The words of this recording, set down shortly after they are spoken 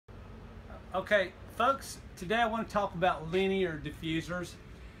Okay, folks, today I want to talk about linear diffusers.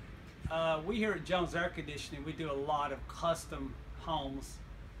 We here at Jones Air Conditioning, we do a lot of custom homes,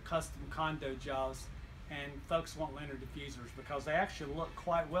 custom condo jobs, and folks want linear diffusers because they actually look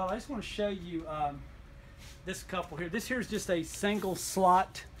quite well. I just want to show you this couple here. This here is just a single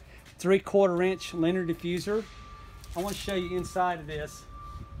slot 3/4 inch linear diffuser. I want to show you inside of this.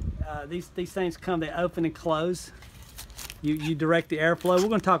 These things come, they open and close. You direct the airflow. We're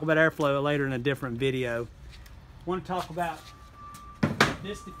going to talk about airflow later in a different video. I want to talk about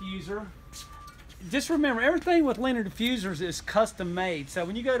this diffuser. Just remember, everything with linear diffusers is custom made. So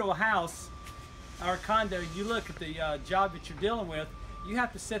when you go to a house or a condo, you look at the job that you're dealing with, you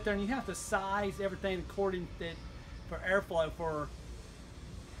have to sit there and you have to size everything according to for airflow, for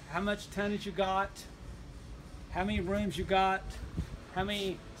how much tonnage you got, how many rooms you got, how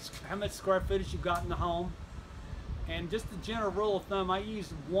much square footage you got in the home. And just the general rule of thumb, I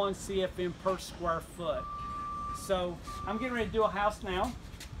use 1 CFM per square foot. So I'm getting ready to do a house now.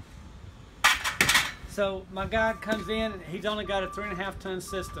 So my guy comes in, and he's only got a 3.5 ton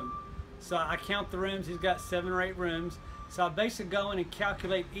system. So I count the rooms, he's got 7 or 8 rooms. So I basically go in and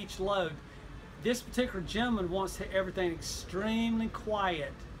calculate each load. This particular gentleman wants everything extremely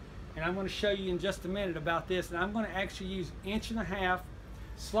quiet. And I'm going to show you in just a minute about this. And I'm going to actually use 1.5 inch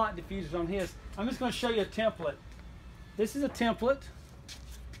slot diffusers on his. I'm just going to show you a template. This is a template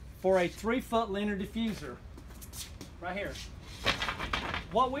for a 3-foot linear diffuser, right here.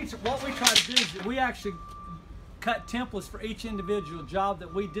 What we try to do is we actually cut templates for each individual job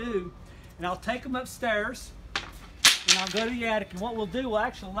that we do, and I'll take them upstairs, and I'll go to the attic, and what we'll do, we'll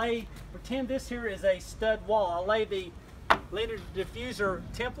actually pretend this here is a stud wall. I'll lay the linear diffuser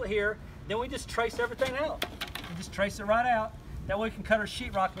template here, then we just trace everything out. We just trace it right out. That way we can cut our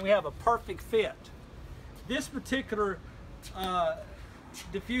sheetrock and we have a perfect fit. This particular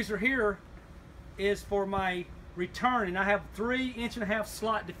diffuser here is for my return, and I have 3.5 inch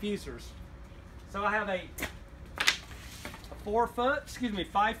slot diffusers. So I have a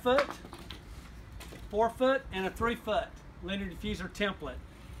 5 foot, 4 foot, and a 3 foot linear diffuser template.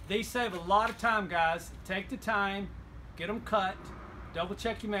 These save a lot of time, guys. Take the time, get them cut, double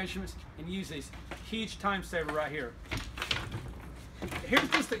check your measurements, and use these. Huge time saver right here.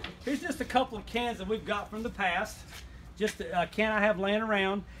 Here's just a couple of cans that we've got from the past. Just a can I have laying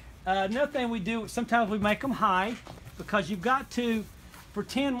around. Another thing we do, sometimes we make them high because you've got to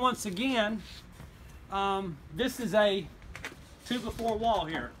pretend once again, this is a 2x4 wall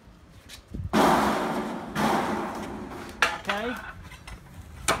here. Okay?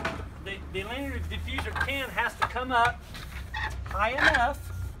 The linear diffuser can has to come up high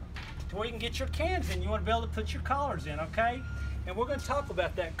enough to where you can get your cans in. You want to be able to put your collars in, okay? And we're going to talk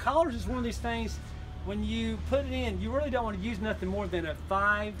about that. Collars is one of these things, when you put it in, you really don't want to use nothing more than a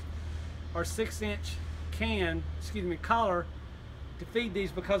 5 or 6 inch collar to feed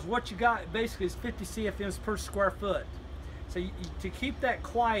these, because what you got basically is 50 CFMs per square foot. So to keep that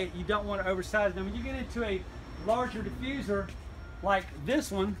quiet, you don't want to oversize them. When you get into a larger diffuser like this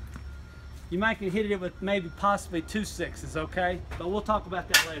one, you might can hit it with maybe possibly 2 6s, okay? But we'll talk about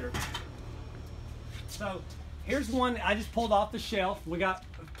that later. So here's one I just pulled off the shelf. We got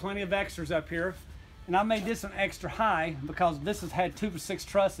plenty of extras up here. And I made this one extra high because this has had 2x6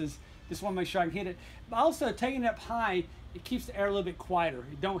 trusses. Just want to make sure I can hit it. But also, taking it up high, it keeps the air a little bit quieter.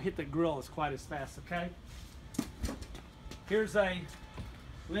 You don't hit the grill as quite as fast, okay? Here's a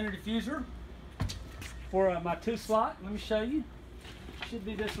linear diffuser for my 2 slot. Let me show you. Should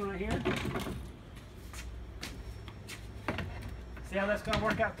be this one right here. See how that's going to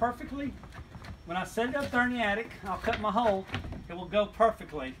work out perfectly? When I set it up there in the attic, I'll cut my hole. It will go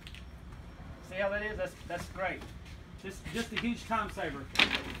perfectly. See how that is? That's great. Just a huge time saver.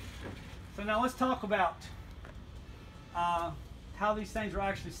 So now let's talk about how these things are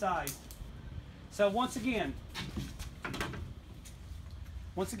actually sized. So once again,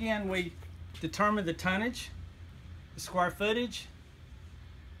 we determine the tonnage, the square footage,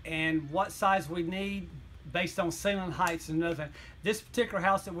 and what size we need based on ceiling heights and another thing. This particular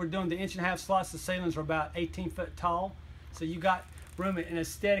house that we're doing, the 1.5 inch slots, the ceilings are about 18 foot tall. So you got room, and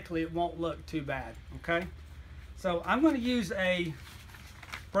aesthetically it won't look too bad, okay? So I'm going to use a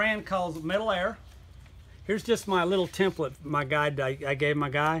brand called Metal Air. Here's just my little template, my guide I gave my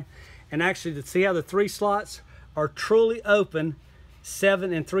guy. And actually, to see how the 3 slots are truly open,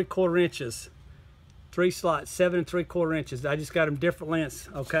 7 3/4 inches. 3 slots, 7 3/4 inches. I just got them different lengths,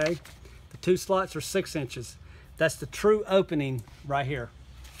 okay? The 2 slots are 6 inches. That's the true opening right here.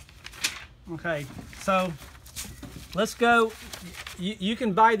 Okay, so let's go. You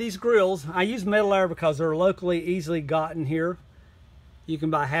can buy these grills. I use Metal Air because they're locally easily gotten here. You can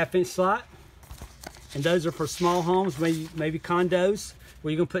buy 1/2 inch slot, and those are for small homes, maybe condos,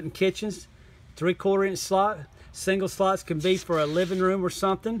 where you're gonna put in kitchens. 3/4 inch slot. Single slots can be for a living room or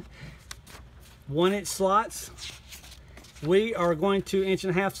something. 1 inch slots. We are going to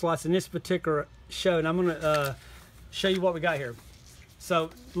 1.5 inch slots in this particular show, and I'm gonna show you what we got here. So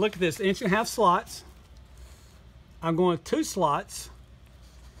look at this, 1.5 inch slots. I'm going 2 slots.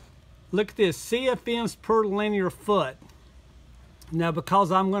 Look at this, CFMs per linear foot. Now, because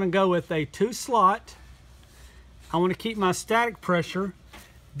I'm going to go with a 2 slot, I want to keep my static pressure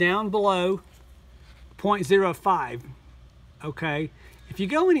down below 0.05. Okay, if you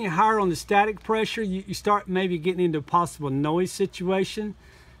go any higher on the static pressure, you start maybe getting into a possible noise situation.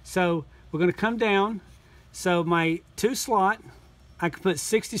 So we're going to come down. So my 2 slot, I can put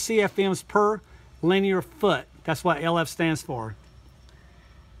 60 CFMs per linear foot. That's what LF stands for.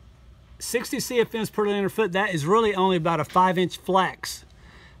 60 CFMs per linear foot, that is really only about a 5-inch flex.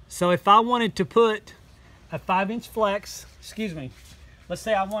 So if I wanted to put a 5-inch flex, excuse me, let's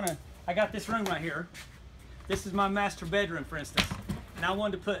say I got this room right here. This is my master bedroom, for instance, and I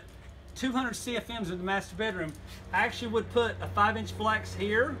wanted to put 200 CFMs in the master bedroom. I actually would put a 5-inch flex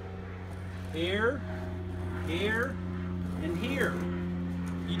here, here, here, and here.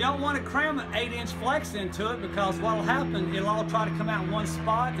 You don't want to cram an 8-inch flex into it, because what will happen, it'll all try to come out in one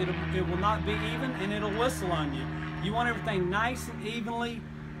spot. It will not be even, and it'll whistle on you. You want everything nice and evenly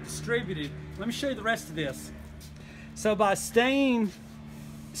distributed. Let me show you the rest of this. So by staying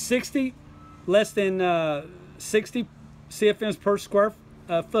 60, less than 60 CFMs per square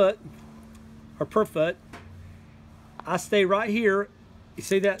foot, or per foot, I stay right here. You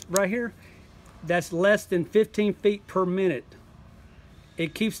see that right here? That's less than 15 feet per minute.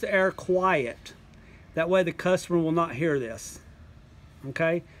 It keeps the air quiet. That way the customer will not hear this.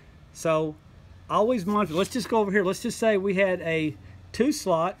 Okay? So always monitor. Let's just go over here. Let's just say we had a 2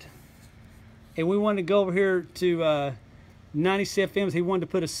 slot and we wanted to go over here to 90 CFMs. He wanted to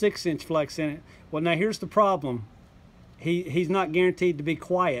put a 6-inch flex in it. Well, now here's the problem. He's not guaranteed to be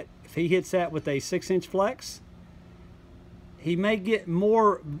quiet. If he hits that with a 6-inch flex, he may get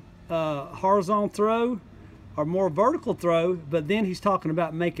more horizontal throw or more vertical throw, but then he's talking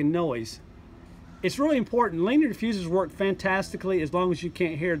about making noise. It's really important. Linear diffusers work fantastically as long as you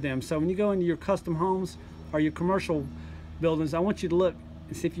can't hear them. So when you go into your custom homes or your commercial buildings, I want you to look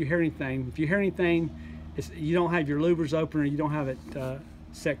and see if you hear anything. If you hear anything, you don't have your louvers open or you don't have it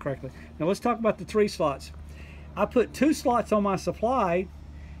set correctly. Now let's talk about the 3 slots. I put 2 slots on my supply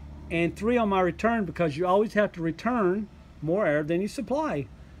and 3 on my return, because you always have to return more air than you supply.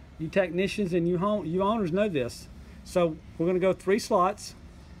 You technicians and you owners know this. So we're going to go 3 slots,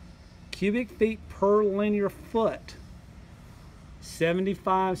 cubic feet per linear foot,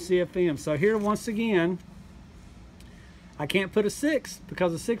 75 CFM. So here, once again, I can't put a 6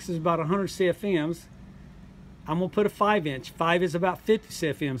 because a 6 is about 100 CFMs. I'm going to put a 5-inch. 5 is about 50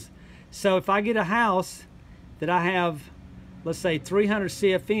 CFMs. So if I get a house that I have, let's say 300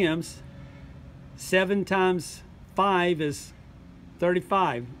 CFMs, 7 times 5 is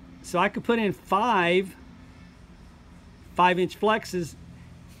 35. So I could put in 5 5-inch flexes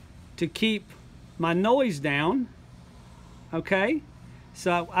to keep my noise down. Okay,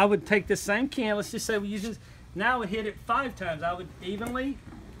 so I would take the same can. Let's just say we use this. Now I would hit it 5 times. I would evenly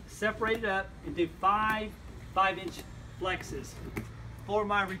separate it up and do 5 5-inch flexes for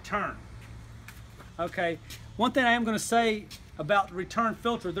my return. Okay, one thing I am going to say about the return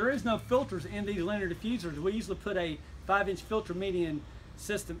filter, there is no filters in these linear diffusers. We usually put a 5-inch filter median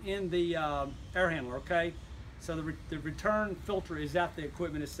system in the air handler. Okay, so the return filter is out the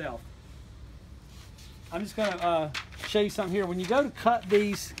equipment itself. I'm just going to show you something here. When you go to cut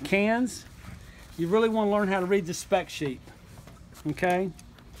these cans, you really want to learn how to read the spec sheet. Okay,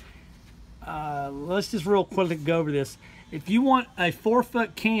 let's just real quickly go over this. If you want a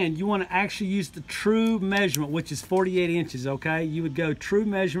 4-foot can, you want to actually use the true measurement, which is 48 inches. Okay, you would go true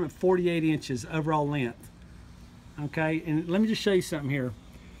measurement 48 inches overall length. Okay, and let me just show you something here.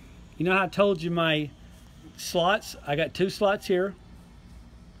 You know how I told you my slots? I got 2 slots here.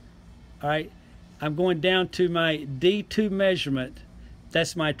 All right, I'm going down to my D2 measurement.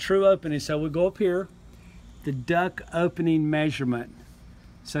 That's my true opening. So we'll go up here, the duct opening measurement.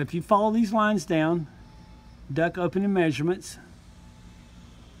 So if you follow these lines down, duct opening measurements,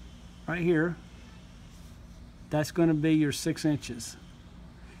 right here, that's going to be your 6 inches.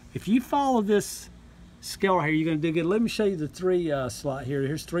 If you follow this scale right here, you're going to do good. Let me show you the 3 slot here.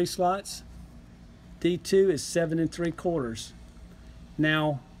 Here's 3 slots. D2 is 7 3/4.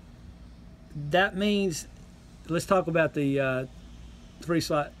 Now, that means, let's talk about the 3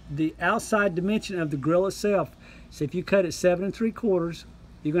 slot. The outside dimension of the grill itself. So if you cut it 7 3/4,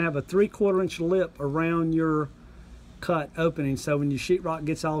 you're going to have a 3/4 inch lip around your cut opening. So when your sheetrock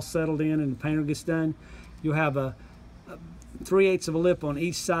gets all settled in and the painter gets done, you'll have a 3/8 of a lip on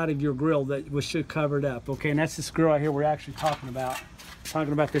each side of your grill that should cover it up. Okay, and that's this grill right here we're actually talking about.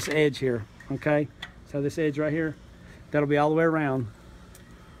 Talking about this edge here. Okay, so this edge right here, that'll be all the way around.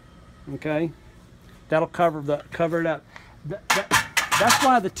 Okay, that'll cover it up. That's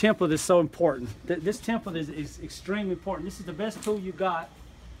why the template is so important. This template is extremely important. This is the best tool you got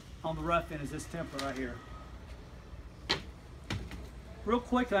on the rough end, is this template right here. Real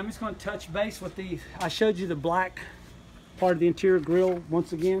quick, I'm just going to touch base with I showed you the black part of the interior grill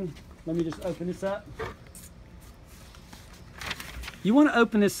once again. Let me just open this up. You want to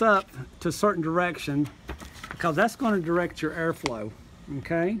open this up to a certain direction because that's going to direct your airflow,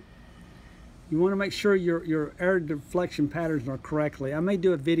 okay? You want to make sure your air deflection patterns are correctly. I may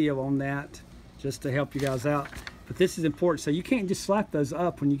do a video on that just to help you guys out, but this is important. So you can't just slap those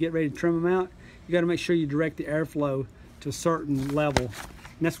up when you get ready to trim them out. You got to make sure you direct the airflow to a certain level.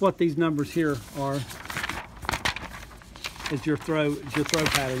 And that's what these numbers here are, is your throw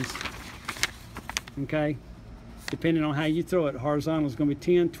patterns, okay? Depending on how you throw it, horizontal is going to be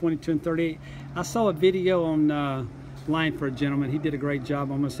 10, 22, and 38. I saw a video on line for a gentleman. He did a great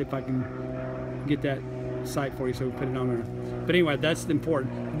job. I'm going to see if I can get that site for you so we put it on there. But anyway, that's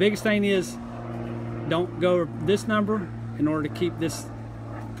important. The biggest thing is don't go this number in order to keep this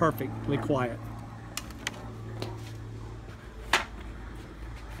perfectly quiet.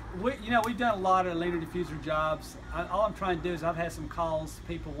 We've done a lot of linear diffuser jobs. All I'm trying to do is I've had some calls,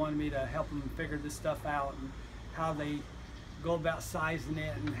 people wanting me to help them figure this stuff out and how they go about sizing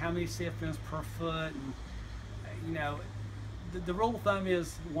it and how many CFMs per foot. And the rule of thumb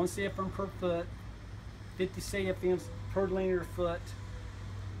is 1 CFM per foot, 50 CFMs per linear foot.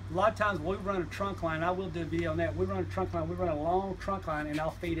 A lot of times we run a trunk line. I will do a video on that. We run a trunk line. We run a long trunk line, and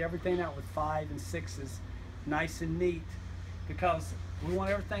I'll feed everything out with 5 and 6s, nice and neat, because we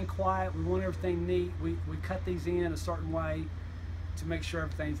want everything quiet. We want everything neat. We cut these in a certain way to make sure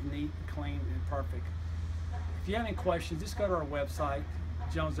everything's neat and clean and perfect. If you have any questions, just go to our website,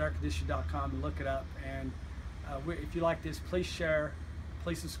 jonesairconditioning.com, and look it up. And if you like this, please share,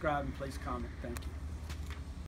 please subscribe, and please comment. Thank you.